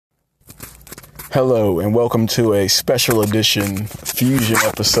Hello and welcome to a special edition fusion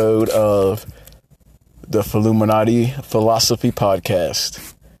episode of the Filluminati Philosophy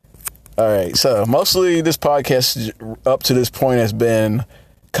Podcast. Alright, so mostly this podcast up to this point has been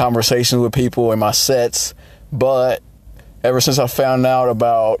conversations with people in my sets, but ever since I found out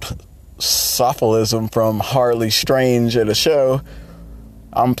about sophilism from Hardly Strange at a show,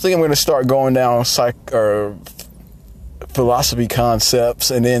 I'm thinking I'm going to start going down philosophy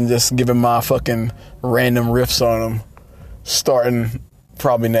concepts and then just giving my fucking random riffs on them starting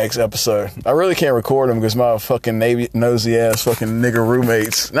probably next episode. I really can't record them because my fucking nosy ass fucking nigger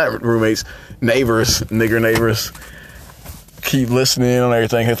neighbors keep listening on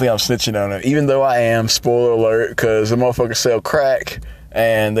everything. I think I'm snitching on them, even though I am, spoiler alert, because the motherfuckers sell crack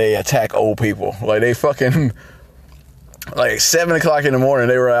and they attack old people. Like they fucking, like 7 o'clock in the morning,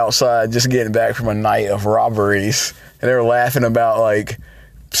 they were outside just getting back from a night of robberies. And they were laughing about, like,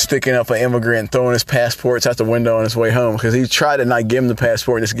 sticking up an immigrant, throwing his passports out the window on his way home. Because he tried to not give him the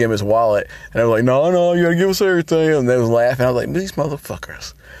passport and just give him his wallet. And they were like, no, you gotta give us everything. And they was laughing. I was like, these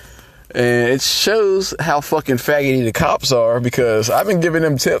motherfuckers. And it shows how fucking faggoty the cops are. Because I've been giving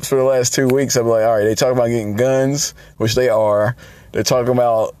them tips for the last 2 weeks. I'm like, all right, they talk about getting guns, which they are. They're talking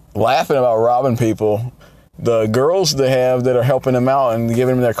about laughing about robbing people. The girls they have that are helping them out and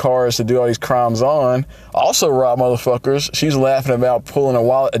giving them their cars to do all these crimes on also rob motherfuckers. She's laughing about pulling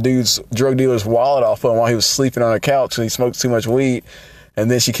a dude's drug dealer's wallet off of him while he was sleeping on a couch and he smoked too much weed. And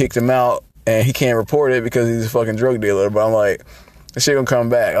then she kicked him out and he can't report it because he's a fucking drug dealer. But I'm like, this shit gonna come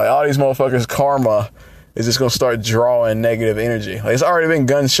back. Like all these motherfuckers' karma is just gonna start drawing negative energy. Like it's already been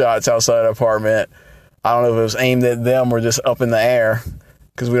gunshots outside the apartment. I don't know if it was aimed at them or just up in the air.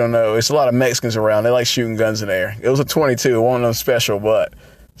 Because we don't know. It's a lot of Mexicans around. They like shooting guns in the air. It was a 22. It wasn't no special, but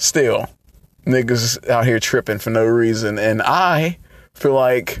still. Niggas out here tripping for no reason. And I feel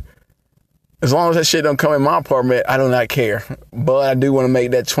like as long as that shit don't come in my apartment, I do not care. But I do want to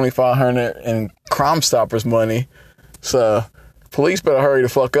make that $2,500 in Crime Stoppers money. So police better hurry the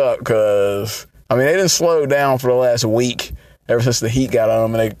fuck up because, I mean, they didn't slow down for the last week ever since the heat got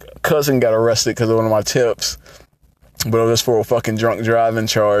on them. And their cousin got arrested because of one of my tips. But it was for a fucking drunk driving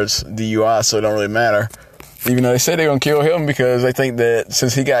charge, DUI, so it don't really matter. Even though they said they're going to kill him because they think that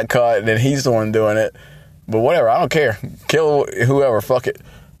since he got caught, that he's the one doing it. But whatever, I don't care. Kill whoever, fuck it.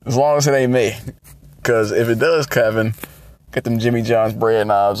 As long as it ain't me. Because if it does, Kevin, get them Jimmy John's bread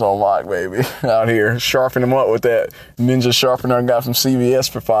knives on lock, baby. Out here, sharpen them up with that ninja sharpener I got from CVS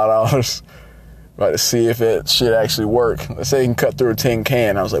for $5. About to see if that shit actually work. They say you can cut through a tin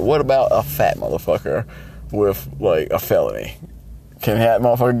can. I was like, what about a fat motherfucker with like a felony? Can that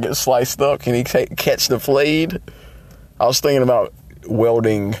motherfucker get sliced up? Can he catch the blade? I was thinking about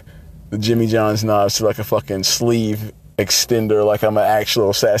welding the Jimmy John's knives to like a fucking sleeve extender, like I'm an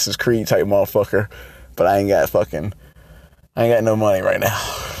actual Assassin's Creed type motherfucker. But I ain't got no money right now.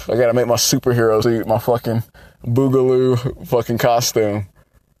 I gotta make my superhero suit, my fucking boogaloo fucking costume.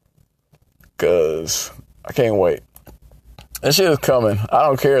 Cause I can't wait. That shit is coming. I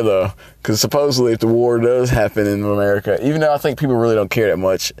don't care, though, because supposedly if the war does happen in America, even though I think people really don't care that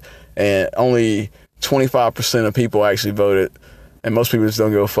much, and only 25% of people actually voted, and most people just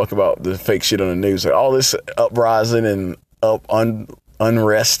don't give a fuck about the fake shit on the news. Like, all this uprising and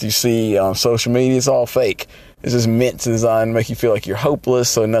unrest you see on social media, it's all fake. It's just meant to design to make you feel like you're hopeless,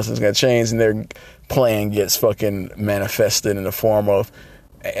 so nothing's going to change, and their plan gets fucking manifested in the form of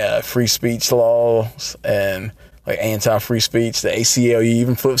free speech laws and like anti-free speech, the ACLU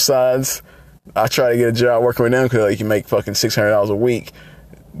even flip sides. I try to get a job working with them because like, you can make fucking $600 a week.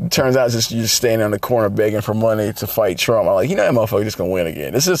 Turns out you're just standing on the corner begging for money to fight Trump. I'm like, that motherfucker just gonna win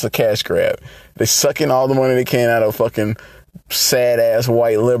again. This is just a cash grab. They sucking all the money they can out of fucking sad ass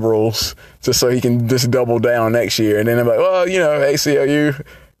white liberals just so he can just double down next year. And then they're like, well, ACLU,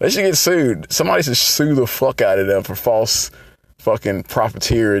 they should get sued. Somebody should sue the fuck out of them for false fucking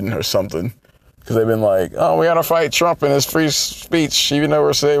profiteering or something. Because they've been like, oh, we gotta fight Trump and his free speech, even though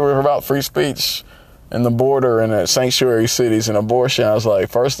we're saying we're about free speech and the border and the sanctuary cities and abortion. I was like,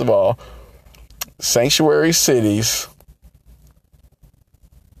 first of all, sanctuary cities,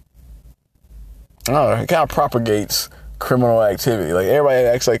 I don't know, it kind of propagates criminal activity. Like everybody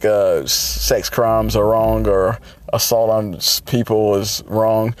acts like sex crimes are wrong or assault on people is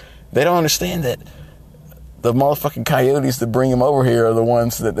wrong. They don't understand that the motherfucking coyotes that bring them over here are the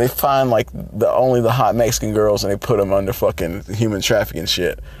ones that they find like only the hot Mexican girls and they put them under fucking human trafficking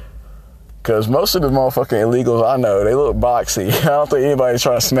shit. Because most of the motherfucking illegals I know, they look boxy. I don't think anybody's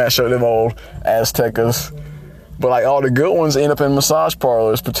trying to smash up them old Aztecas. But like all the good ones end up in massage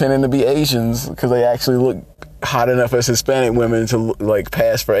parlors pretending to be Asians because they actually look hot enough as Hispanic women to like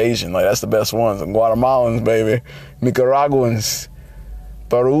pass for Asian. Like that's the best ones. And Guatemalans, baby, Nicaraguans,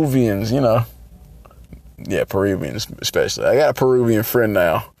 Peruvians, you know. Yeah, Peruvians especially. I got a Peruvian friend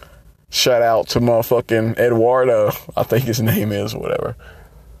now. Shout out to motherfucking Eduardo, I think his name is, or whatever.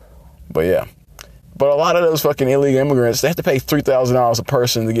 But yeah. But a lot of those fucking illegal immigrants, they have to pay $3,000 a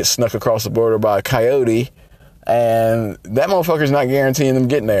person to get snuck across the border by a coyote. And that motherfucker's not guaranteeing them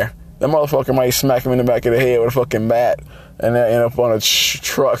getting there. That motherfucker might smack him in the back of the head with a fucking bat and then end up on a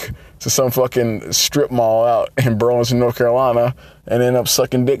truck to some fucking strip mall out in Burlington, North Carolina, and end up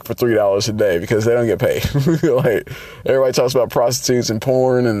sucking dick for $3 a day because they don't get paid. Like, everybody talks about prostitutes and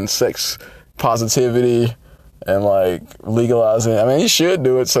porn and sex positivity and like legalizing. I mean, you should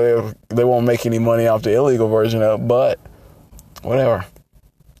do it so they won't make any money off the illegal version of it, but whatever.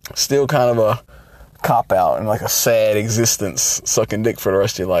 Still kind of a cop out and like a sad existence, sucking dick for the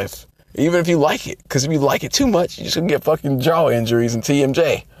rest of your life. Even if you like it, because if you like it too much, you're just gonna get fucking jaw injuries and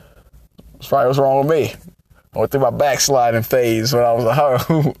TMJ. That's probably what's wrong with me. I went through my backsliding phase when I was a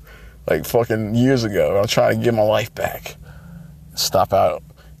hoe, like fucking years ago. I'm trying to get my life back. Stop out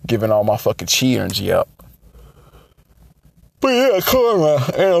giving all my fucking chi energy up. But yeah,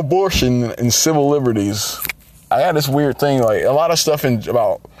 karma and abortion and civil liberties. I had this weird thing, like a lot of stuff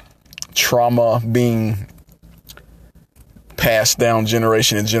about trauma being passed down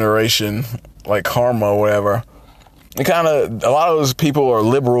generation to generation, like karma or whatever. It kind of, a lot of those people are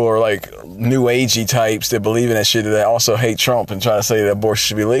liberal or like new agey types that believe in that shit that also hate Trump and try to say that abortion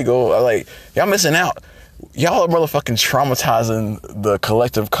should be legal. I'm like, y'all missing out. Y'all are motherfucking traumatizing the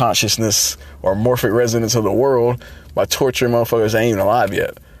collective consciousness or morphic resonance of the world by torturing motherfuckers that ain't even alive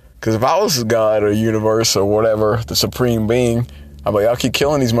yet. Because if I was God or universe or whatever, the supreme being, I'm like, I'll keep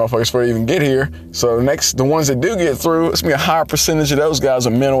killing these motherfuckers before they even get here. So the ones that do get through, it's gonna be a higher percentage of those guys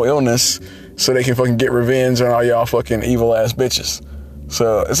with mental illness so they can fucking get revenge on all y'all fucking evil ass bitches.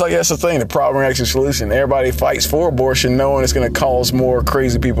 So it's like, that's the thing, the problem, reaction, solution. Everybody fights for abortion knowing it's gonna cause more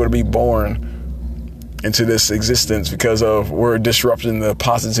crazy people to be born into this existence because we're disrupting the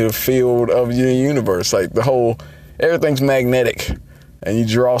positive field of the universe. Like everything's magnetic and you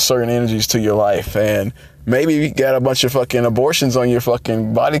draw certain energies to your life. And maybe you got a bunch of fucking abortions on your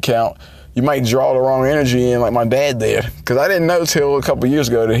fucking body count, you might draw the wrong energy in, like my dad did. Because I didn't know till a couple years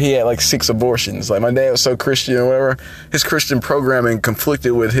ago that he had like 6 abortions. Like, my dad was so Christian or whatever, his Christian programming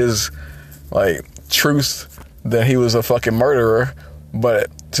conflicted with his like truth that he was a fucking murderer.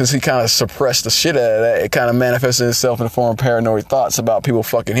 But since he kind of suppressed the shit out of that, it kind of manifested itself in the form of paranoid thoughts about people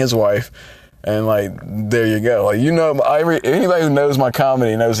fucking his wife. And like, there you go. Like, you know, anybody who knows my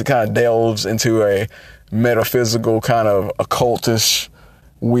comedy knows it kind of delves into a metaphysical kind of occultish,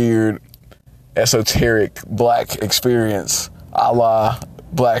 weird, esoteric black experience, a la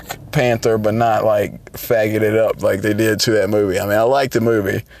Black Panther, but not like faggoted up like they did to that movie. I mean, I like the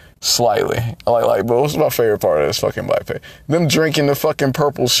movie slightly. I like, but what's my favorite part of this fucking Black Panther? Them drinking the fucking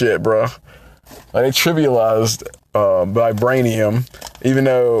purple shit, bro. Like, they trivialized vibranium, even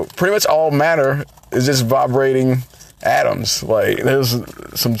though pretty much all matter is just vibrating atoms. Like, there's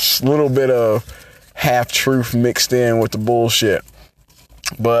some little bit of half-truth mixed in with the bullshit.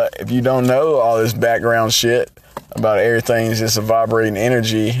 But if you don't know all this background shit about everything is just a vibrating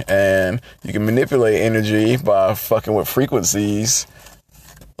energy, and you can manipulate energy by fucking with frequencies,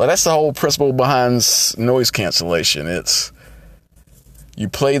 well, that's the whole principle behind noise cancellation. It's, you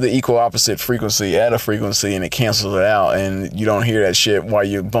play the equal opposite frequency at a frequency and it cancels it out, and you don't hear that shit while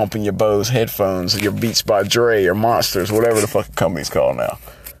you're bumping your Bose headphones or your Beats by Dre or Monsters, whatever the fucking company's called now.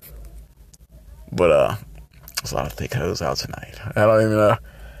 But there's a lot of thick hoes out tonight. I don't even know.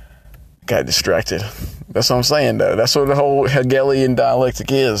 Got distracted. That's what I'm saying, though. That's what the whole Hegelian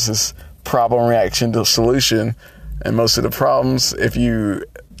dialectic is problem, reaction to solution. And most of the problems, if you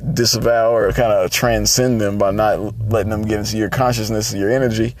disavow or kind of transcend them by not letting them get into your consciousness and your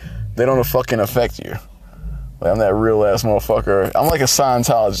energy, they don't fucking affect you. Like, I'm that real ass motherfucker. I'm like a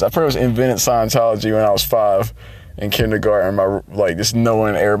Scientologist. I pretty much invented Scientology when I was 5 in kindergarten. Like, just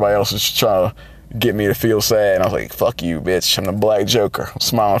knowing everybody else was trying to get me to feel sad, and I was like, fuck you, bitch. I'm the Black Joker. I'm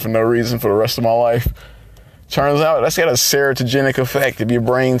smiling for no reason for the rest of my life. Turns out that's got a serotogenic effect. If your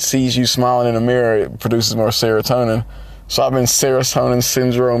brain sees you smiling in the mirror, it produces more serotonin. So I've been serotonin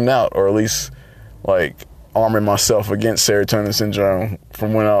syndromed out, or at least like arming myself against serotonin syndrome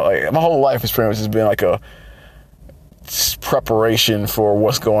from when like, my whole life has pretty much just been like a preparation for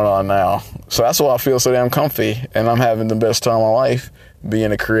what's going on now. So that's why I feel so damn comfy, and I'm having the best time of my life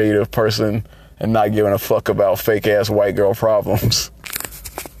being a creative person and not giving a fuck about fake ass white girl problems.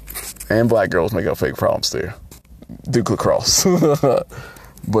 And black girls make up fake problems too. Duke lacrosse.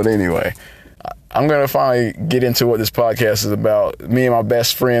 But anyway, I'm going to finally get into what this podcast is about. Me and my new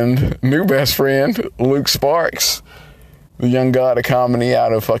best friend, Luke Sparks, the young god of comedy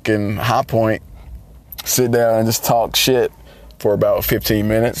out of fucking High Point, sit down and just talk shit for about 15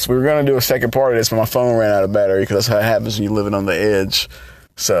 minutes. We were going to do a second part of this, but my phone ran out of battery because that's how it happens when you're living on the edge.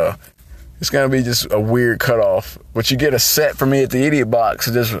 So it's going to be just a weird cutoff. But you get a set from me at the Idiot Box.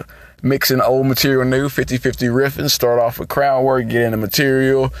 So just mixing old material new, 50-50 riffing, start off with crowd work, get into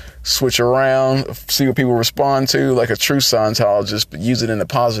material, switch around, see what people respond to, like a true Scientologist, but use it in a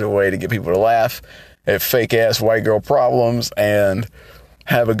positive way to get people to laugh at fake-ass white girl problems and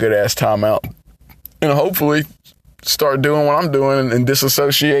have a good-ass time out. And hopefully start doing what I'm doing and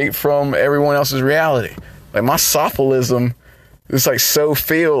disassociate from everyone else's reality. Like, my sophilism, it's like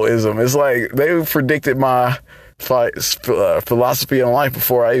so-feel-ism. It's like they predicted my philosophy on life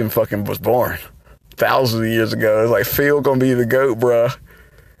before I even fucking was born. Thousands of years ago. It's like, Phil gonna be the goat, bruh.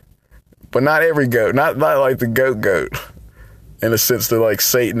 But not every goat. Not like the goat. In a sense that like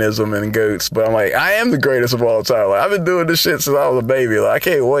Satanism and goats. But I'm like, I am the greatest of all time. Like, I've been doing this shit since I was a baby. Like, I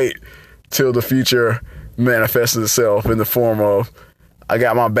can't wait till the future manifests itself in the form of, I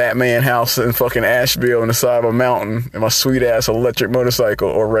got my Batman house in fucking Asheville on the side of a mountain and my sweet ass electric motorcycle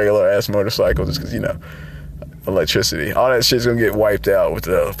or regular ass motorcycle, just because, you know, electricity. All that shit's gonna get wiped out with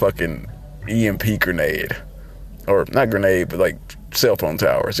the fucking EMP grenade. Or not grenade, but like cell phone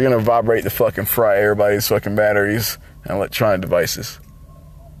towers. They're gonna vibrate the fucking fry everybody's fucking batteries and electronic devices.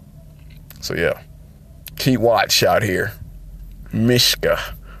 So yeah. Keep watch out here. Mishka.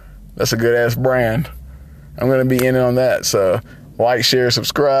 That's a good ass brand. I'm gonna be in on that. So like, share,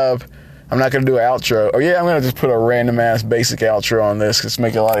 subscribe. I'm not going to do an outro. Oh, yeah, I'm going to just put a random-ass basic outro on this because it's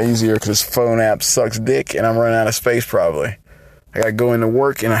make it a lot easier because this phone app sucks dick and I'm running out of space probably. I got to go into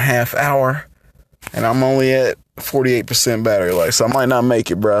work in a half hour and I'm only at 48% battery life, so I might not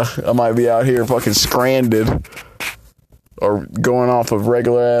make it, bro. I might be out here fucking stranded or going off of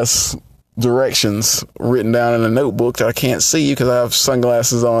regular-ass directions written down in a notebook that I can't see because I have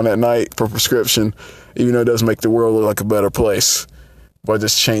sunglasses on at night for prescription, even though it does make the world look like a better place. By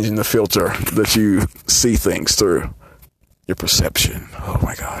just changing the filter that you see things through. Your perception. Oh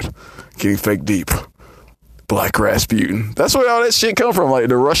my God. Getting fake deep. Black Rasputin. That's where all that shit come from. Like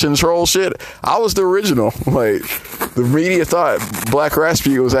the Russian troll shit. I was the original. Like the media thought Black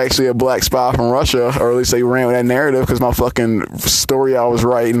Rasputin was actually a black spy from Russia. Or at least they ran with that narrative because my fucking story I was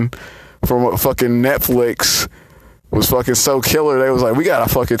writing from fucking Netflix was fucking so killer. They was like, we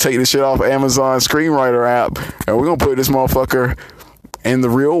gotta fucking take this shit off Amazon Screenwriter app and we're gonna put this motherfucker in the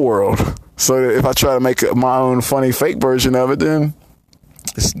real world, so that if I try to make my own funny fake version of it, then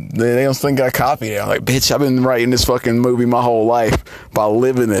they don't think I copied it. I'm like, bitch, I've been writing this fucking movie my whole life by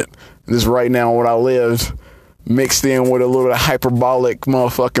living it. Just writing down what I lived, mixed in with a little hyperbolic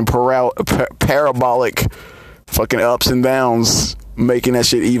motherfucking parabolic fucking ups and downs, making that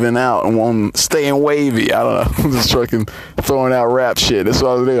shit even out and staying wavy. I don't know. Just fucking throwing out rap shit. That's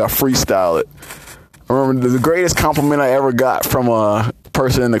what I do. I freestyle it. I remember the greatest compliment I ever got from a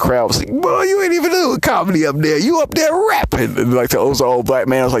person in the crowd was like, boy, you ain't even doing comedy up there. You up there rapping. And like the old black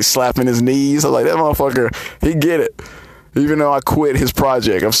man was like slapping his knees. I was like, that motherfucker, he get it. Even though I quit his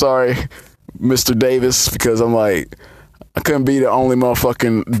project. I'm sorry, Mr. Davis, because I'm like, I couldn't be the only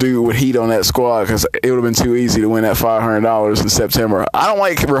motherfucking dude with heat on that squad because it would have been too easy to win that $500 in September. I don't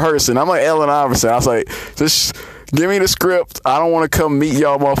like rehearsing. I'm like Ellen Iverson. I was like, just give me the script. I don't want to come meet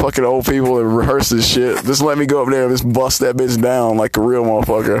y'all motherfucking old people and rehearse this shit. Just let me go up there and just bust that bitch down like a real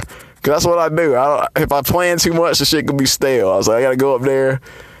motherfucker. Because that's what I do. If I plan too much, the shit could be stale. I was like, I got to go up there.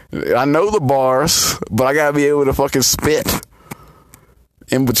 I know the bars, but I got to be able to fucking spit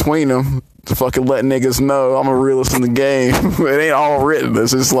in between them to fucking let niggas know I'm a realist in the game. It ain't all written.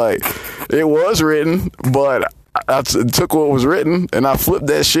 It's just like, it was written, but I took what was written and I flipped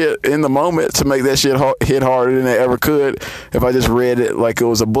that shit in the moment to make that shit hit harder than it ever could if I just read it like it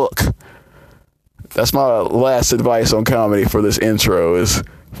was a book. That's my last advice on comedy for this intro is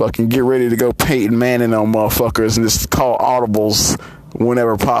fucking get ready to go Peyton Manning on motherfuckers and just call audibles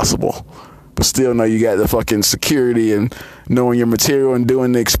whenever possible. But still know you got the fucking security and knowing your material and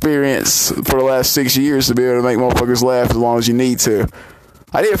doing the experience for the last 6 years to be able to make motherfuckers laugh as long as you need to.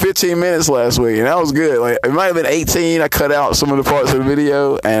 I did 15 minutes last week, and that was good. Like, it might have been 18. I cut out some of the parts of the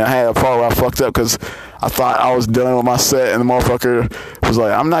video, and I had a part where I fucked up because I thought I was done with my set, and the motherfucker was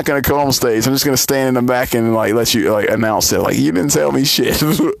like, I'm not going to come on stage. I'm just going to stand in the back and, like, let you, like, announce it. Like, you didn't tell me shit.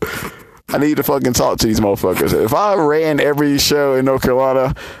 I need to fucking talk to these motherfuckers. If I ran every show in North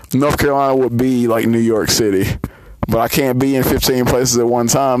Carolina would be like New York City. But I can't be in 15 places at one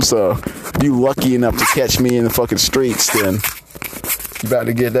time, so if you lucky enough to catch me in the fucking streets, then You about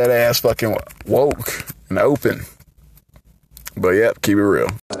to get that ass fucking woke and open. But yep, keep it real.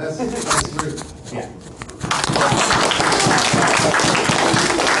 That's true. Yeah.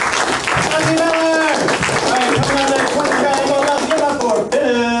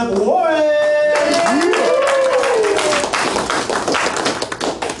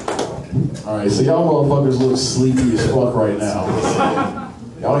 Alright, so y'all motherfuckers look sleepy as fuck right now.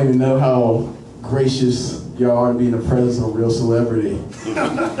 Y'all don't even know how gracious y'all are to be in the presence of a real celebrity. We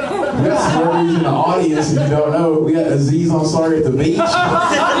got celebrities in the audience, if you don't know. We got Aziz Ansari at the beach. We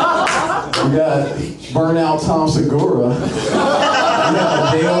got Burnout Tom Segura. We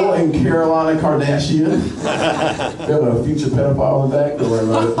got Adele and Carolina Kardashian. We have a future pedophile in the back. Don't worry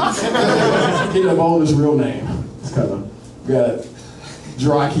about it. Can't divulge his real name. It's kind of. We got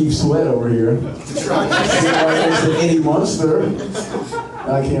Dry Keep Sweat over here. Eddie Munster.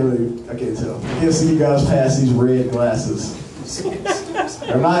 I can't tell. I can't see you guys past these red glasses.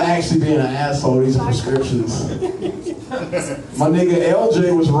 I'm not actually being an asshole, these are prescriptions. My nigga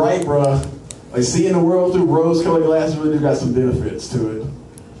LJ was right, bruh. Like, seeing the world through rose-colored glasses really do got some benefits to it.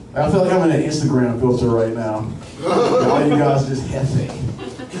 I feel like I'm in an Instagram filter right now. All you guys just hefe.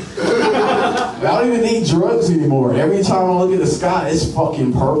 I don't even need drugs anymore. Every time I look at the sky, it's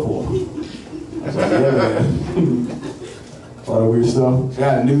fucking purple. I was like, yeah, man. A lot of weird stuff.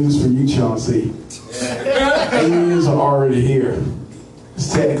 Got news for you, Chauncey. Aliens are already here.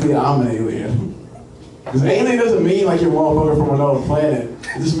 Because technically, I'm an alien. Because alien doesn't mean like you're a motherfucker from another planet.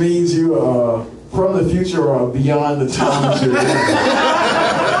 It just means you from the future or beyond the time that you're in.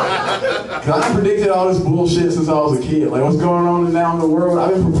 Because I predicted all this bullshit since I was a kid. Like, what's going on now in the world?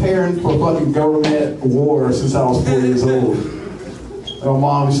 I've been preparing for fucking government war since I was 4 years old. And my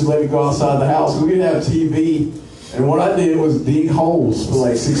mom used to let me go outside the house. We didn't have TV. And what I did was dig holes for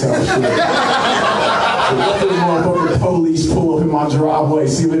like 6 hours straight. So let the motherfucking police pull up in my driveway,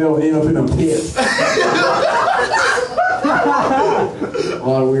 see if they don't end up in a pit. A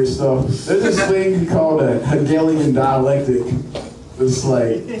lot of weird stuff. There's this thing called a Hegelian dialectic. It's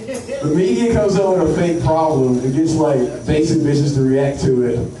like, the media comes up with a fake problem and gets like basic bitches to react to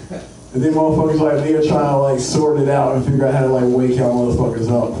it. And then motherfuckers like me are trying to like sort it out and figure out how to like wake y'all motherfuckers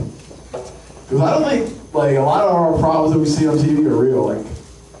up. Because I don't think, like, a lot of our problems that we see on TV are real. Like,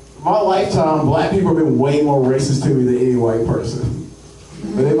 in my lifetime, black people have been way more racist to me than any white person.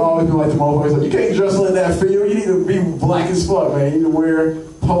 But they've always been like the motherfuckers like, you can't dress like that for you. You need to be black as fuck, man. You need to wear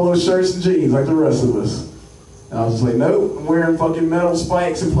polo shirts and jeans like the rest of us. And I was just like, nope, I'm wearing fucking metal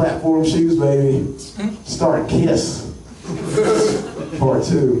spikes and platform shoes, baby. Starting Kiss. Part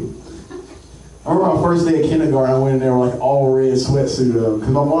 2. I remember my first day at kindergarten, I went in there with like all red sweatsuit on.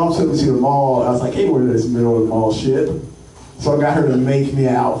 Because my mom took me to the mall, I was like, I can't wear this middle of the mall shit. So I got her to make me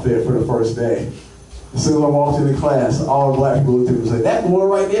an outfit for the first day. As soon as I walked into class, all the black people looked at me and was like, that boy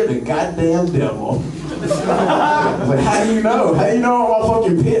right there, the goddamn devil. I was like, how do you know? How do you know all my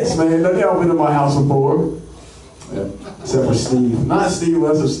fucking pits, man? None of y'all been to my house before. Yeah. Except for Steve. Not Steve,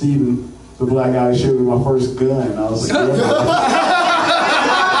 less of Steven, the black guy who showed me my first gun. I was like, yeah.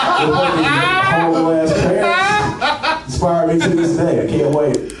 Horrible ass parents inspire me to this day. I can't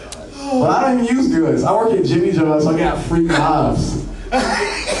wait. But I don't even use guns. I work at Jimmy John's, so I got free knives. I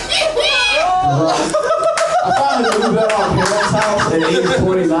finally moved out of my parents' house at age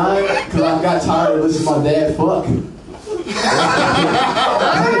 29 because I got tired of listening to my dad fuck. I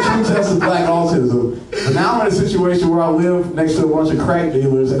had a true test of black autism. But now I'm in a situation where I live next to a bunch of crack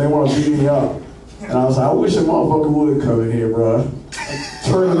dealers and they want to beat me up. And I was like, I wish a motherfucker would come in here, bro.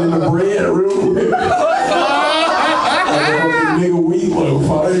 Turn them into bread real quick. Like a nigga weed loaf.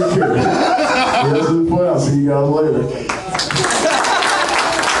 I didn't care. This is the point. I'll see you guys later.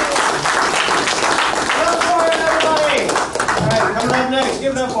 Coming up next,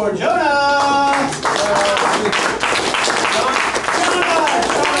 give it up for Jonah!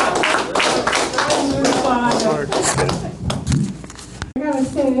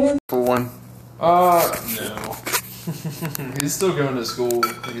 For one. No. He's still going to school.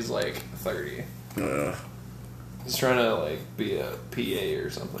 He's like 30. He's trying to like be a PA or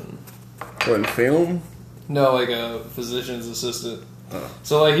something. What, in film? No, like a physician's assistant.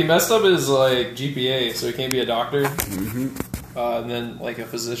 So like he messed up his like GPA, so he can't be a doctor. And then like a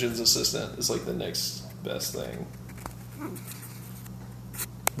physician's assistant is like the next best thing.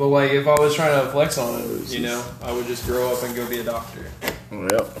 But like if I was trying to flex on him, you know, I would just grow up and go be a doctor.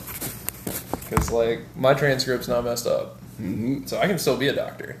 Yep. Because like my transcript's not messed up, so I can still be a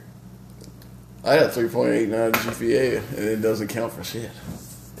doctor. I got 3.89 GPA, and it doesn't count for shit.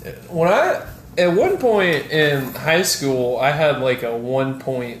 At one point in high school, I had like a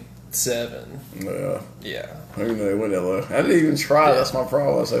 1.7. Yeah. Yeah, I didn't know they went that low. I didn't even try. That's my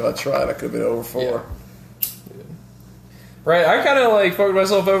problem. So if I tried, I could have been over 4. Yeah. Right, I kind of like fucked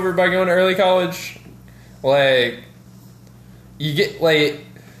myself over by going to early college. Like, you get like,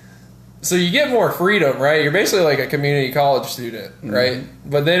 so you get more freedom, right? You're basically like a community college student, right?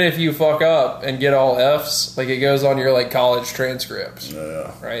 But then if you fuck up and get all Fs, like it goes on your like college transcripts,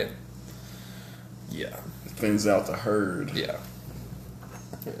 Yeah. right? Yeah, Things out the herd. yeah.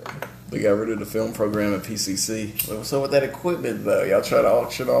 They got rid of the film program at PCC. What's up with that equipment though? Y'all try to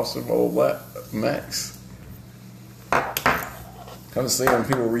auction off some old Macs. Kind of seeing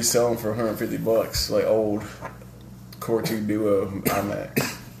people resell them for $150, like old Core 2 Duo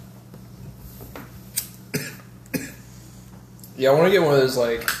iMacs. Yeah, I want to get one of those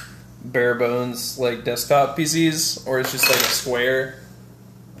like bare bones like desktop PCs, or it's just like a square,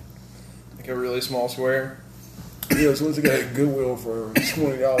 like a really small square. Yeah, so once I got at Goodwill for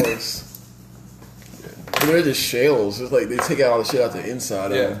 $20. But they're just shells. It's like they take out all the shit out the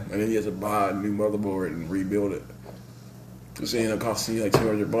inside of them, and then you have to buy a new motherboard and rebuild it. It's ended up costing you like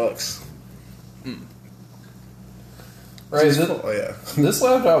 $200. Right. Oh yeah. This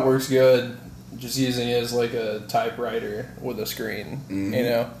laptop works good just using it as like a typewriter with a screen, you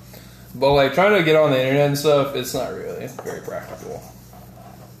know? But like trying to get on the internet and stuff, it's not really very practical.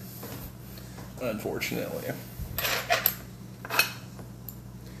 Unfortunately.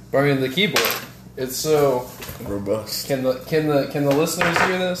 But I mean the keyboard, it's so Robust. can the listeners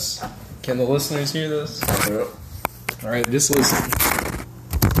hear this? Can the listeners hear this? Yep. Alright, just listen.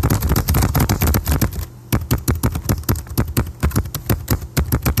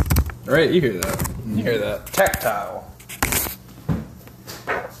 Alright, you hear that. You hear that. Tactile.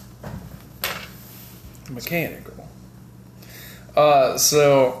 Mechanical.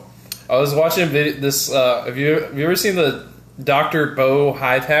 So I was watching this. Have you ever seen the Dr. Bo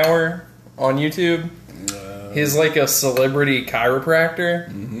Hightower on YouTube? He's like a celebrity chiropractor.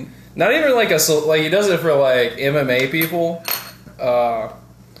 Mm-hmm. Not even like he does it for like MMA people.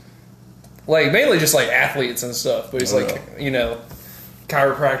 Like mainly just like athletes and stuff. But he's like, you know,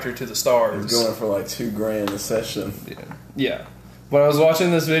 chiropractor to the stars. He's going for like $2,000 a session. Yeah. But I was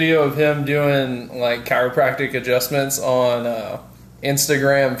watching this video of him doing like chiropractic adjustments on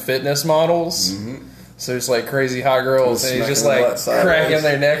Instagram fitness models. Mm-hmm. So it's like crazy hot girls, and he's just like cracking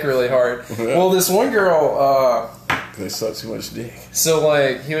their neck really hard. Yeah. Well, this one girl, they suck too much dick. So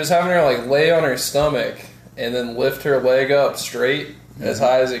like he was having her like lay on her stomach and then lift her leg up straight as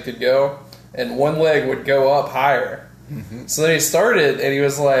high as it could go, and one leg would go up higher. Mm-hmm. So then he started, and he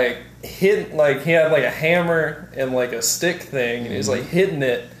was like hitting, like he had like a hammer and like a stick thing, and he was like hitting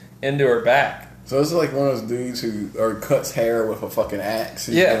it into her back. So this is like one of those dudes who cuts hair with a fucking axe.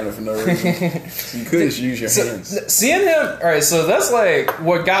 He's doing it for no reason. So you could just use your hands. Seeing him, alright, so that's like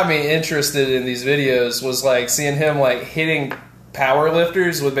what got me interested in these videos was like seeing him like hitting power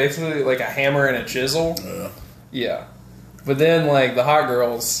lifters with basically like a hammer and a chisel. Yeah. But then like the hot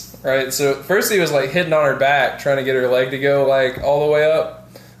girls, right? So first he was like hitting on her back, trying to get her leg to go like all the way up.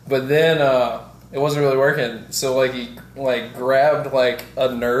 But then it wasn't really working. So like he like grabbed like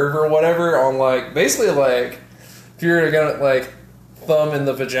a nerve or whatever on like basically like if you're gonna like thumb in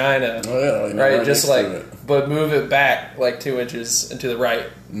the vagina, like, right? Just like but move it back like 2 inches into the right,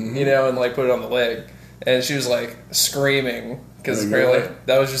 you know, and like put it on the leg. And she was like screaming because apparently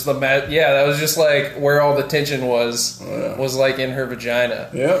that was just that was just like where all the tension was like in her vagina.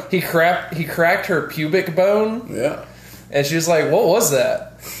 Yeah. He cracked her pubic bone. Yeah. And she was like, "What was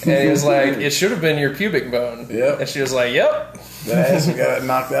that?" And he was like, "It should have been your pubic bone." Yep. And she was like, "Yep." The ass got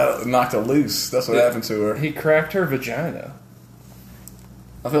knocked loose. That's what happened to her. He cracked her vagina.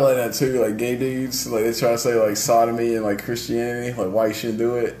 I feel like that too. Like gay dudes, like they try to say like sodomy and like Christianity, like why you shouldn't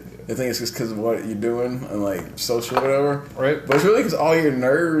do it. I think it's just because of what you're doing and like social or whatever. Right. But it's really because all your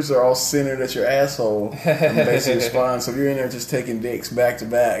nerves are all centered at your asshole and basically your spine. So if you're in there just taking dicks back to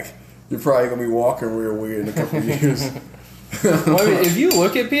back, you're probably gonna be walking real weird in a couple of years. Well, I mean, if you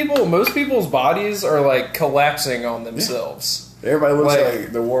look at people, most people's bodies are like collapsing on themselves. Yeah. Everybody looks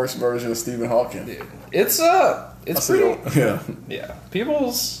like the worst version of Stephen Hawking. Dude, it's pretty. Yeah.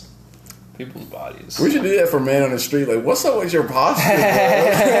 People's bodies. We should do that for men on the street. Like, what's up with your posture, bro?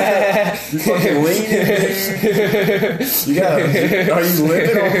 You fucking leaning. Are you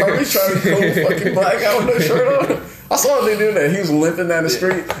limping on purpose trying to go fucking black out with no shirt on? I saw a dude doing that. He was limping down the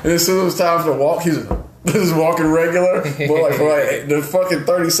street, and as soon as it was time to walk, he's just walking regular. But like for like the fucking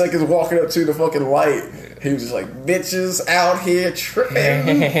 30 seconds walking up to the fucking light, he was just like, "Bitches out here tripping."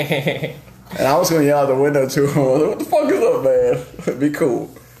 And I was going to yell out the window to him, "What the fuck is up, man? Be cool."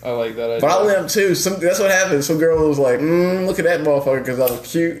 I like that idea. But I limped too. That's what happened. Some girl was like, "Look at that motherfucker," because I was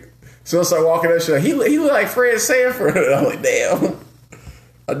cute. So I start walking up, she's like, he look like Fred Sanford. And I'm like, damn.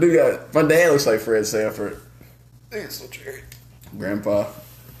 I do got, my dad looks like Fred Sanford. I think it's so Jerry. Grandpa,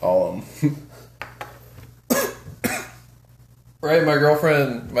 all of them. Right, my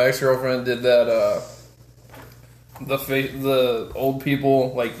ex-girlfriend did that, the old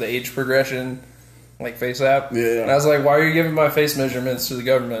people, like the age progression, like face app. Yeah. And I was like, why are you giving my face measurements to the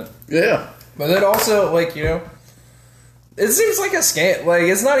government? Yeah. But then also, like, you know, it seems like a scam. Like,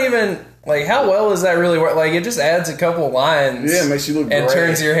 it's not even, like, how well is that really work? Like, it just adds a couple lines. Yeah, it makes you look and gray.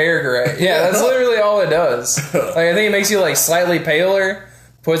 turns your hair gray. Yeah, that's literally all it does. Like, I think it makes you, like, slightly paler,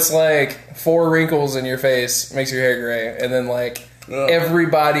 puts, like, 4 wrinkles in your face, makes your hair gray, and then, like,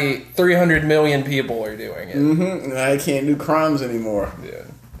 everybody, 300 million people are doing it. Mm-hmm. I can't do crimes anymore. Yeah.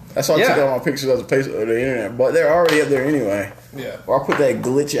 That's why I took all my pictures of the internet. But they're already up there anyway. Yeah. Or I put that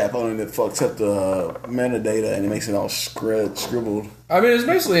glitch app on it that fucks up the metadata and it makes it all scribbled. I mean, it's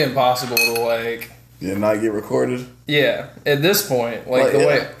basically impossible to, like... Yeah, not get recorded. Yeah, at this point. Like, the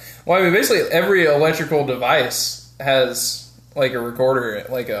way... Well, I mean, basically, every electrical device has, like, a recorder,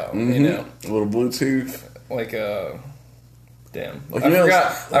 like a, you know... A little Bluetooth. Like a... Damn. Like,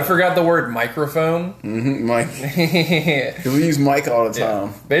 I forgot the word microphone. Mm-hmm, mic. Because we use mic all the time.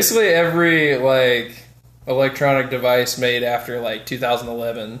 Yeah. Basically, every, like, electronic device made after, like,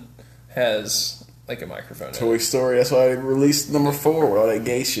 2011 has, like, a microphone. Toy Story, that's why they released number 4 with all that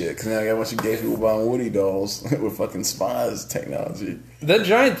gay shit. Because now I got a bunch of gay people buying Woody dolls with fucking spies technology. That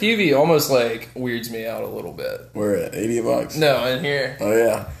giant TV almost, like, weirds me out a little bit. Where at? $80? No, in here. Oh,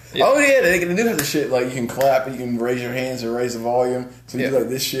 yeah. Yeah. Oh, yeah, they do have the shit, like, you can clap, you can raise your hands or raise the volume. So you do, like,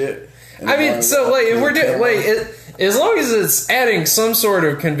 this shit. I mean, so, like, if we're doing, like, as long as it's adding some sort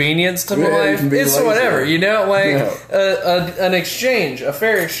of convenience to my life, it's lazy. Whatever, you know? Like, an exchange, a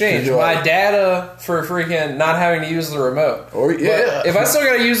fair exchange. My data for freaking not having to use the remote. Or, But if I still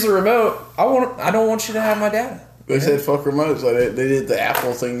gotta use the remote, I don't want you to have my data. They said fuck remotes. Like, they did the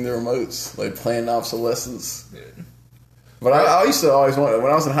Apple thing, the remotes. Like, planned obsolescence. Yeah. But I used to always want,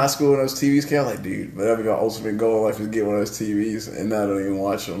 when I was in high school and those TVs came, I was like, dude, but that'd be my ultimate goal in life is get one of those TVs, and now I don't even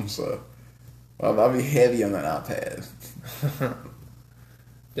watch them, so I'll be heavy on that iPad.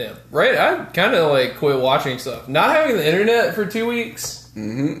 Damn. Right? I kind of, like, quit watching stuff. Not having the internet for 2 weeks.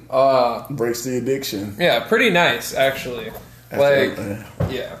 Mm-hmm. Breaks the addiction. Yeah, pretty nice, actually. Like,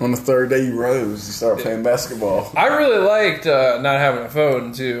 yeah. On the 3rd day you rose, you started playing basketball. I really liked not having a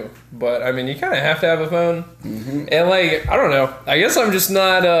phone, too. But, I mean, you kind of have to have a phone. Mm-hmm. And, like, I don't know. I guess I'm just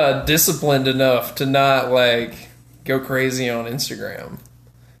not disciplined enough to not, like, go crazy on Instagram.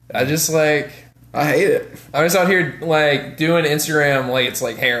 I just, like... I hate it. I'm just out here, like, doing Instagram like it's,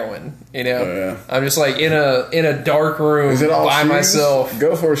 like, heroin, you know? Oh, yeah. I'm just, like, in a dark room by myself.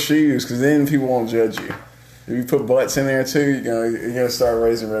 Go for shoes, because then people won't judge you. If you put butts in there too, you're gonna start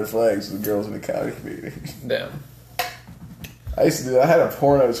raising red flags with girls in the comedy community. Damn. I used to do that. I had a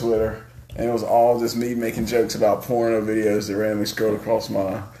porno Twitter, and it was all just me making jokes about porno videos that randomly scrolled across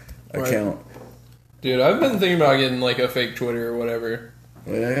my account. Dude, I've been thinking about getting like a fake Twitter or whatever.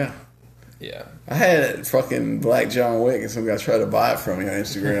 Yeah. Yeah. I had fucking Black John Wick, and some guy tried to buy it from me on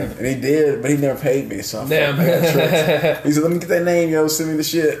Instagram, and he did, but he never paid me. So I got tricked. He said, "Let me get that name, send me the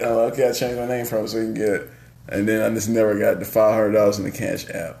shit." Oh, okay, I changed my name from him so he can get it. And then I just never got the $500 in the Cash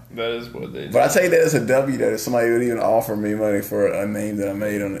App. That is what they do. But I take that as a W, that somebody would even offer me money for a name that I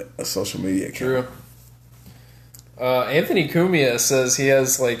made on a social media account. True. Anthony Cumia says he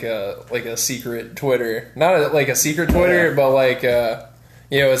has like a secret Twitter. Not like a secret Twitter, but like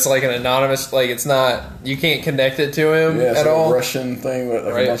it's like an anonymous. Like it's not, you can't connect it to him it's at like all. A Russian thing with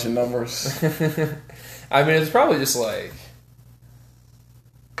like a bunch of numbers. I mean, it's probably just like,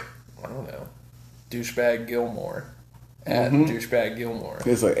 I don't know, douchebag Gilmore at douchebag Gilmore.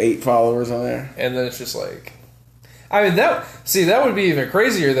 There's like 8 followers on there, and then it's just like, I mean that would be even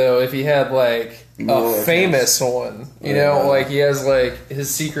crazier though if he had like a famous one, you know, like he has like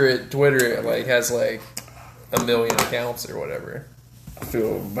his secret Twitter like has like 1 million accounts or whatever. I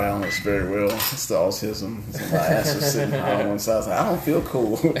feel balanced very well. It's the autism. My ass is sitting on one side. I don't feel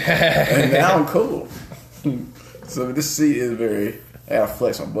cool, and now I'm cool. So this seat is very. I gotta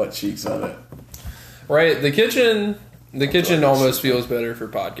flex my butt cheeks on it. Right, the kitchen almost feels better for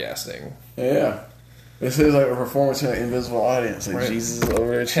podcasting. Yeah. This is like a performance in an invisible audience. Like Jesus is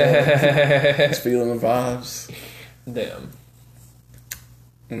over there chilling. He's feeling the vibes. Damn.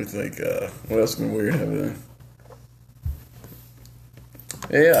 Let me think, what else has been weird happening?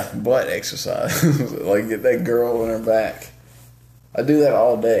 Yeah, butt exercise. Like get that girl in her back. I do that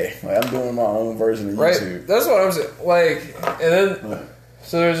all day. Like I'm doing my own version of YouTube. Right. That's what I'm saying. Like, and then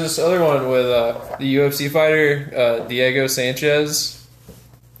so there's this other one with the UFC fighter Diego Sanchez.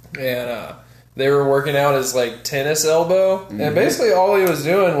 and they were working out his like tennis elbow, and basically all he was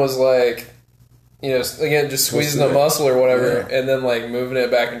doing was like, you know, again, just squeezing the muscle or whatever, and then like moving it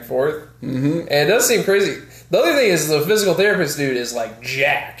back and forth. And it does seem crazy. The other thing is the physical therapist dude is like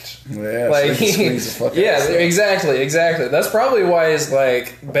jacked. Yeah, like so he squeezes the fuck yeah, out of exactly. That's probably why he's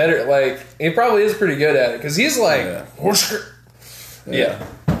like better. Like he probably is pretty good at it because he's like, yeah.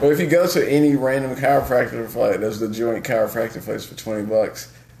 Well, if you go to any random chiropractor place, there's the Joint Chiropractic place for $20.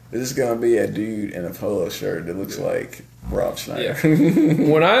 This is gonna be a dude in a polo shirt that looks like Rob Schneider.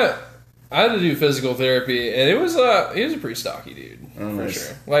 When I had to do physical therapy, and he was a pretty stocky dude for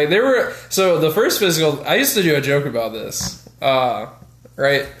sure. Like they were the first physical. I used to do a joke about this,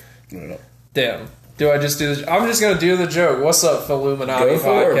 right? Damn. Do I just do this? I'm just gonna do the joke. What's up, Illuminati Go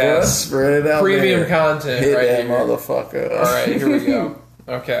for it, bro. Spread it out. Premium content, Hit right that here. motherfucker. All right, here we go.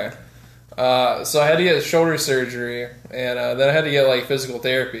 Okay. So I had to get shoulder surgery, and then I had to get like physical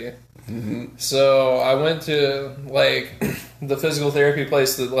therapy. So I went to like the physical therapy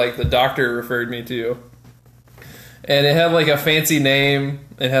place that like the doctor referred me to, and it had like a fancy name.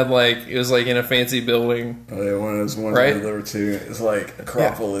 It was like in a fancy building. Oh yeah, one of those ones right? I delivered to. It's like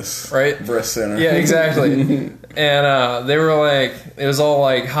Acropolis, right? Breast Center. Yeah, exactly. And they were like, it was all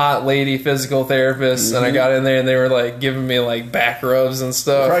like hot lady physical therapists, and I got in there and they were like giving me like back rubs and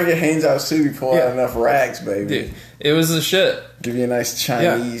stuff. Probably get hands out too. You pull out enough rags, baby. Dude, it was the shit. Give you a nice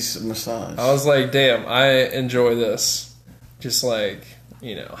Chinese massage. I was like, damn, I enjoy this. Just like,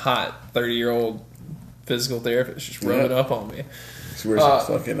 you know, hot 30-year-old physical therapist just rubbing up on me. She wears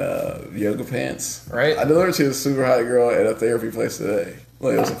some fucking yoga pants. Right. I delivered to a super hot girl at a therapy place today.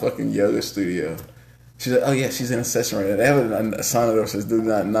 Like, it was a fucking yoga studio. She's like, oh yeah, she's in a session right now. They have a sign on the door that says, do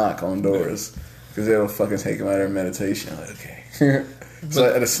not knock on doors. Because they'll fucking take them out of their meditation. I'm like, okay. So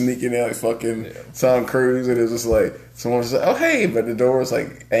I had to sneak in there like fucking Tom Cruise, and it was just like, someone was like, oh hey, but the door was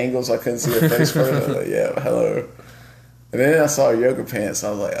like angled so I couldn't see her face first. I was like, yeah, hello. And then I saw yoga pants.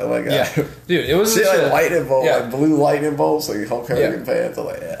 I was like, oh my god. Yeah. Dude, it was shit the shit. like lightning bolt, Yeah. like blue lightning bolts, like Hulk Hogan pants. I'm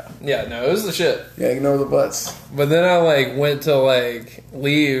like, yeah. Yeah, no, it was the shit. Yeah, ignore the butts. But then I like went to like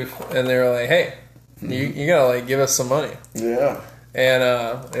leave, and they were like, hey, you gotta like give us some money. Yeah. And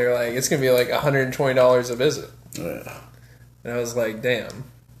they were like, it's gonna be like $120 a visit. Yeah. And I was like, damn.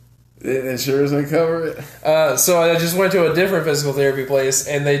 The insurance didn't cover it? So I just went to a different physical therapy place,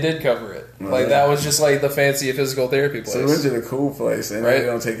 and they did cover it. Like, that was just like the fancy physical therapy place. So we went to the cool place, and Right. they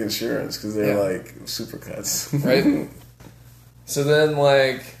don't take insurance because they're like super cuts. Right? So then,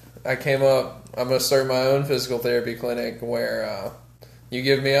 like, I came up, I'm going to start my own physical therapy clinic where you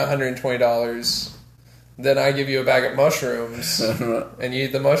give me $120, then I give you a bag of mushrooms, and you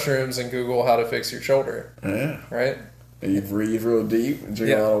eat the mushrooms and Google how to fix your shoulder. Yeah. Right? And you breathe real deep,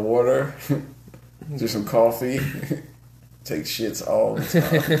 drink a lot of water, do some coffee, take shits all the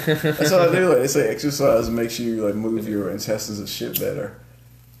time. That's what I do. Like, they say exercise makes you like move your intestines and shit better.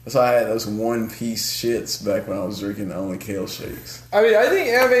 That's why I had those one-piece shits back when I was drinking only kale shakes. I mean, I think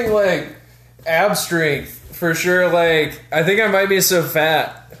having like ab strength for sure. Like, I think I might be so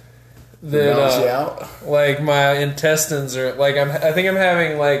fat that Balance you out. like my intestines are like I think I'm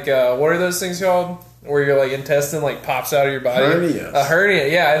having like what are those things called? Where your like intestine like pops out of your body. Hernias. A hernia.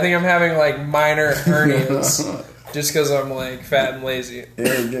 Yeah, I think I'm having like minor hernias just because I'm like fat and lazy.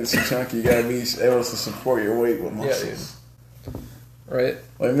 Yeah, you're getting so chunky. You gotta be able to support your weight with muscles. Right?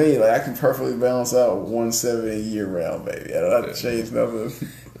 Like me, like I can perfectly balance out 170 year round, baby. I don't have to change nothing.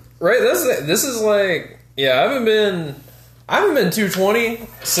 Right. This is like I haven't been 220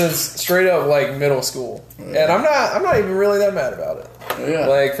 since straight up like middle school, and I'm not even really that mad about it. Yeah.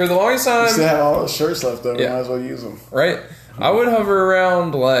 Like for the longest time, You still have all those shirts left over. Yeah. Might as well use them. right? I would hover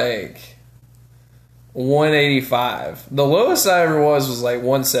around like 185. The lowest I ever was like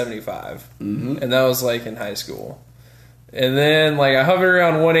 175, and that was like in high school. And then like I hovered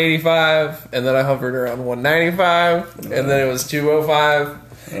around 185, and then I hovered around 195, and then it was 205.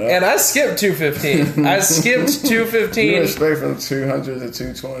 And I skipped 215. I skipped 215. You expect from 200 to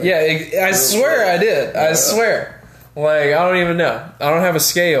 220. Yeah, I swear I did. I swear. Like, I don't even know. I don't have a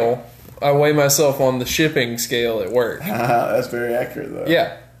scale. I weigh myself on the shipping scale at work. That's very accurate, though.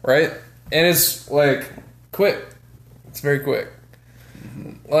 Yeah, right? And it's, like, quick. It's very quick.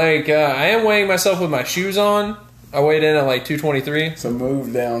 Like, I am weighing myself with my shoes on. I weighed in at, like, 223. So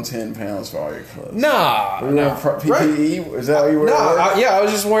move down 10 pounds for all your clothes. Nah. Were you wearing PPE? Is that what you were wearing? I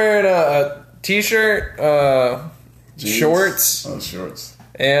was just wearing a t-shirt, Jeans? shorts, Shorts.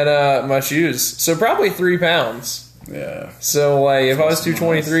 and my shoes. So probably 3 pounds. Yeah. So, like, if I was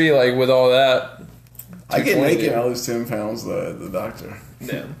 223, like, with all that... I get naked and I lose 10 pounds, the doctor.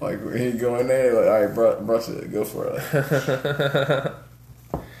 Yeah. Like, when you go in there, like, all right, brush it, go for it.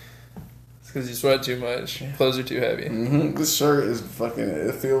 because you sweat too much. Clothes are too heavy. Mm-hmm. This shirt is fucking.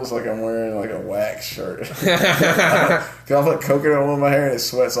 It feels like I'm wearing like a wax shirt. Cause I put coconut oil in my hair and it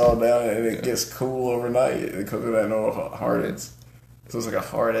sweats all down and it gets cool overnight. The coconut oil hardens. So it's like a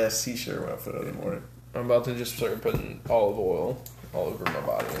hard ass t-shirt when I put it in the morning. I'm about to just start putting olive oil all over my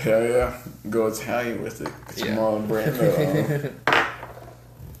body. Hell yeah, go Italian with it. Get your mom Brando.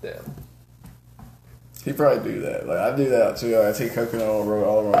 Damn. He probably do that. Like I do that too. I take coconut oil, rub it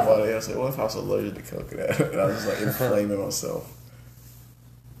all over my body. I was like, what if I was allergic to coconut? And I was just like inflaming myself.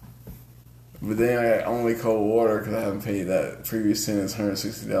 But then I got only cold water because I haven't paid that previous tenant's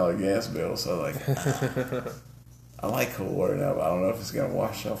 $160 gas bill. So like, I like cold water now, but I don't know if it's gonna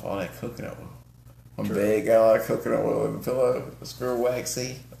wash off all that coconut oil. My bed got a lot of coconut oil in the pillow. It's real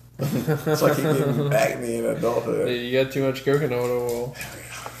waxy. So I keep getting acne in adulthood. Dude, you got too much coconut oil.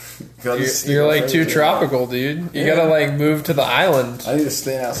 You're like too tropical, dude. You gotta like move to the island. I need to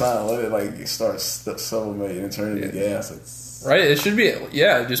stand outside and let it like start sublimating and turn into gas. It's, right? It should be.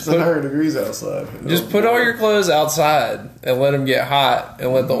 Yeah, just it's put 100 degrees outside. just put all your clothes outside and let them get hot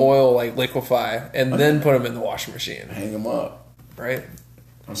and let the oil like liquefy and then put them in the washing machine. Hang them up. Right?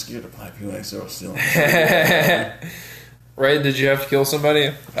 I'm scared of black people next door stealing. Right? Did you have to kill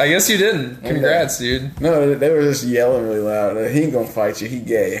somebody? I guess you didn't. Congrats, dude. No, they were just yelling really loud. He ain't gonna fight you. He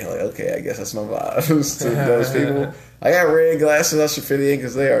gay. Like, okay, I guess that's my vibes to those people. I got red glasses I should fit in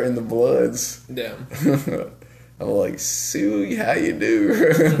because they are in the bloods. Damn. I'm like, Sue, how you do?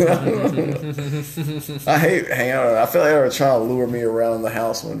 I hate hanging out. I feel like they were trying to lure me around the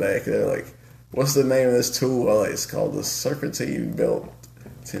house one day. Cause they're like, what's the name of this tool? I'm like, it's called the serpentine belt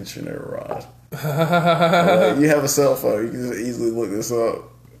tensioner rod. Like, you have a cell phone, you can just easily look this up.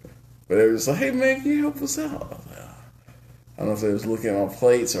 But they were just like, hey man, can you help us out? I was like, I don't know if they was looking on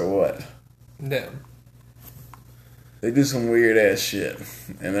plates or what. Damn. They do some weird ass shit,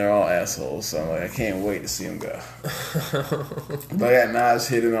 and they're all assholes. So I'm like, I can't wait to see them go. But I got knives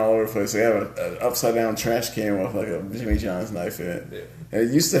hidden all over the place. They have an upside down trash can with like a Jimmy John's knife in it. Yeah. And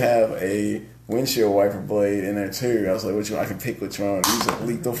it used to have a windshield wiper blade in there too. I was like, which one? I can pick which one. Use a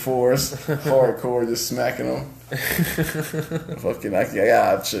lethal force, hardcore, just smacking them. Fucking, I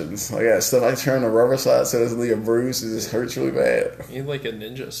got options. I got stuff. I turn the rubber side so it doesn't leave a bruise. It just hurts really bad. You need like a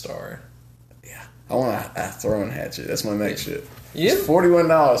ninja star. Yeah, I want a throwing hatchet. That's my next shit. Yeah. It's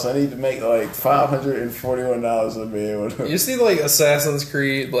 $41. So I need to make like $541 to be able to. You see like Assassin's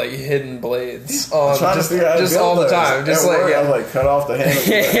Creed like hidden blades I'm trying to figure out how to just build all the those. time. Just At like work, yeah. I was like, cut off the handle.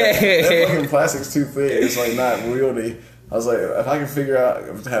 That fucking plastic's too thick. It's like not wieldy. I was like, if I can figure out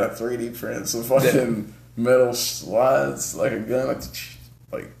how to 3D print some fucking metal slides like a gun,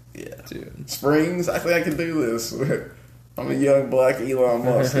 like yeah, dude. Springs. I think I can do this. I'm a young black Elon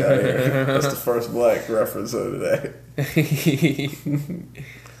Musk out here. That's the first black reference of the day.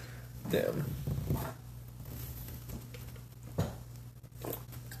 Damn.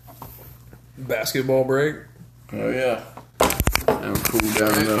 Basketball break. Oh yeah. I'm cooled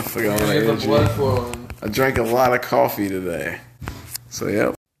down enough. I got all that Get the energy. blood flowing. I drank a lot of coffee today. So,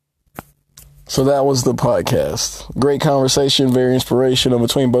 yep. So that was the podcast. Great conversation, very inspirational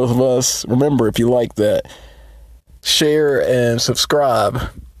between both of us. Remember, if you like that, share and subscribe.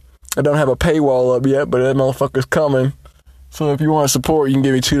 I don't have a paywall up yet, but that motherfucker's coming. So if you want to support, you can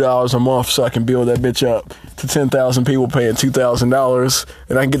give me $2 a month so I can build that bitch up to 10,000 people paying $2,000.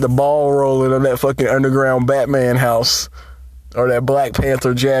 And I can get the ball rolling on that fucking underground Batman house. Or that Black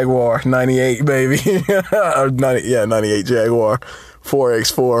Panther Jaguar 98, baby. 98 Jaguar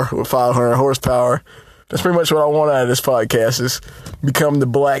 4X4 with 500 horsepower. That's pretty much what I want out of this podcast, is become the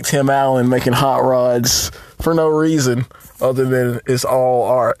Black Tim Allen making hot rods for no reason other than it's all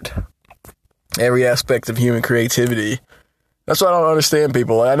art. Every aspect of human creativity. That's why I don't understand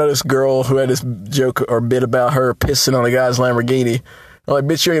people. Like, I know this girl who had this joke or bit about her pissing on a guy's Lamborghini. I'm like,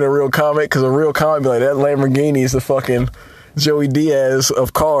 bitch, you ain't a real comic, because a real comic be like, that Lamborghini is the fucking Joey Diaz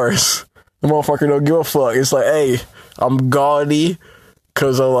of cars. The motherfucker don't give a fuck. It's like, hey, I'm gaudy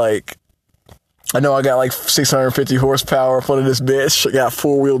because I know I got like 650 horsepower in front of this bitch. I got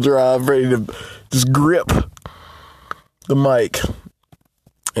 4-wheel drive ready to just grip the mic.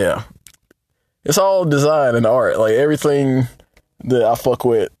 Yeah. It's all design and art. Like, everything that I fuck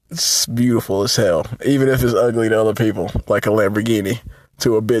with, it's beautiful as hell. Even if it's ugly to other people, like a Lamborghini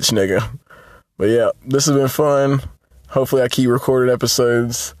to a bitch nigga. But yeah, this has been fun. Hopefully I keep recording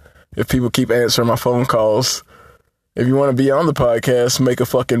episodes if people keep answering my phone calls. If you want to be on the podcast, make a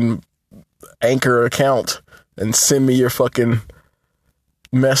fucking Anchor account and send me your fucking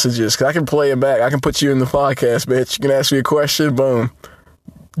messages. Because I can play it back. I can put you in the podcast, bitch. You can ask me a question, boom.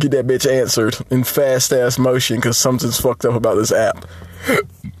 Get that bitch answered in fast-ass motion because something's fucked up about this app.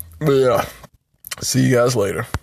 But yeah. See you guys later.